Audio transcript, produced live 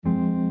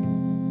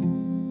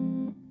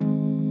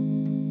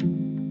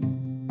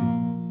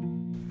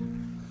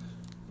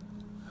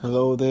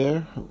Hello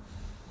there.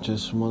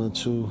 Just wanted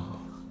to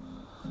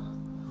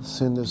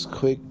send this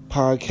quick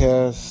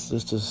podcast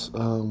just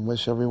to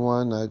wish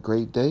everyone a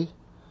great day.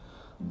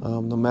 No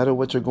matter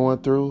what you're going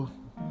through,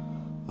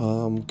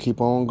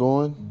 keep on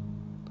going.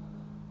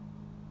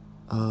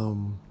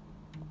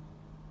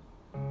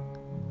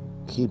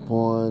 Keep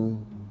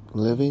on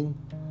living.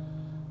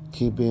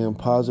 Keep being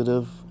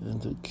positive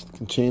and to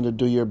continue to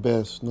do your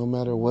best no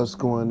matter what's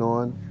going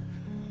on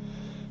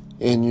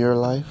in your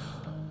life.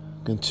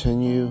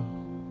 Continue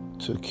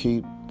to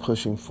keep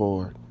pushing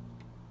forward.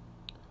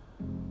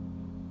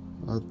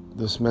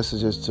 This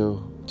message is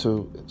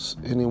to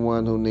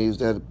anyone who needs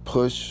that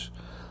push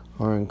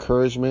or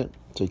encouragement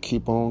to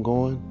keep on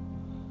going.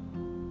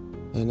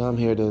 And I'm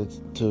here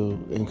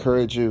to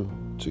encourage you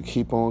to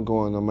keep on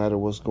going no matter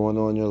what's going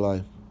on in your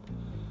life.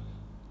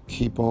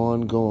 Keep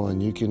on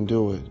going. You can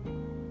do it.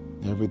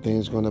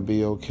 Everything's going to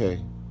be okay.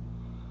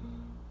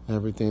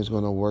 Everything's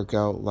going to work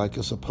out like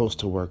it's supposed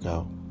to work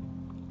out.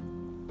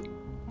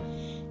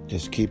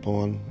 Just keep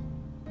on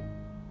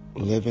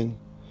living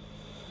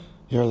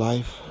your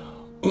life.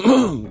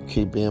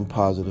 Keep being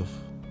positive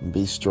and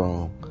be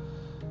strong.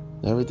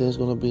 Everything's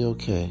going to be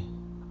okay.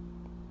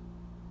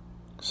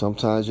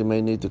 Sometimes you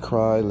may need to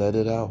cry, let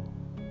it out.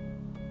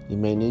 You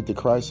may need to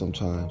cry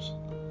sometimes.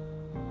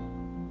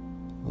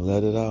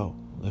 Let it out.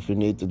 If you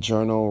need to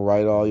journal,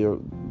 write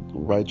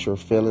your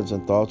feelings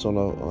and thoughts in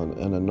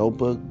a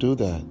notebook, do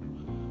that.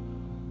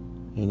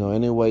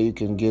 Any way you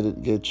can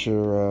get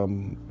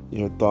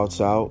your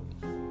thoughts out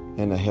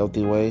in a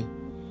healthy way.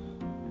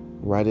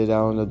 Write it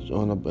out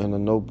in a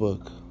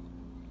notebook.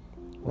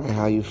 Write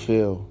how you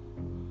feel,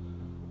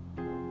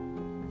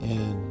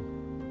 and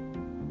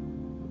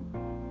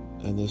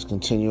just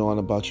continue on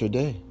about your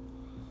day.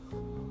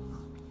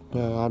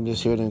 Well, I'm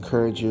just here to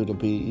encourage you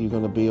you're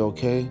going to be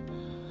okay.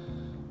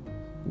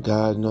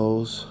 God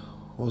knows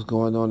what's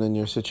going on in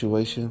your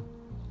situation.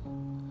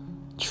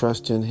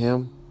 Trust in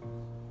Him.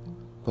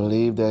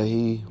 Believe that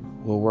He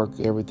will work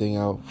everything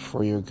out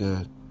for your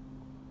good.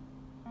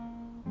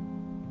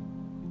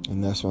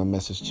 And that's my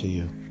message to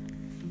you.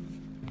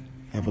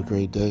 Have a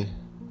great day.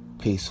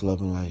 Peace,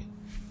 love, and light.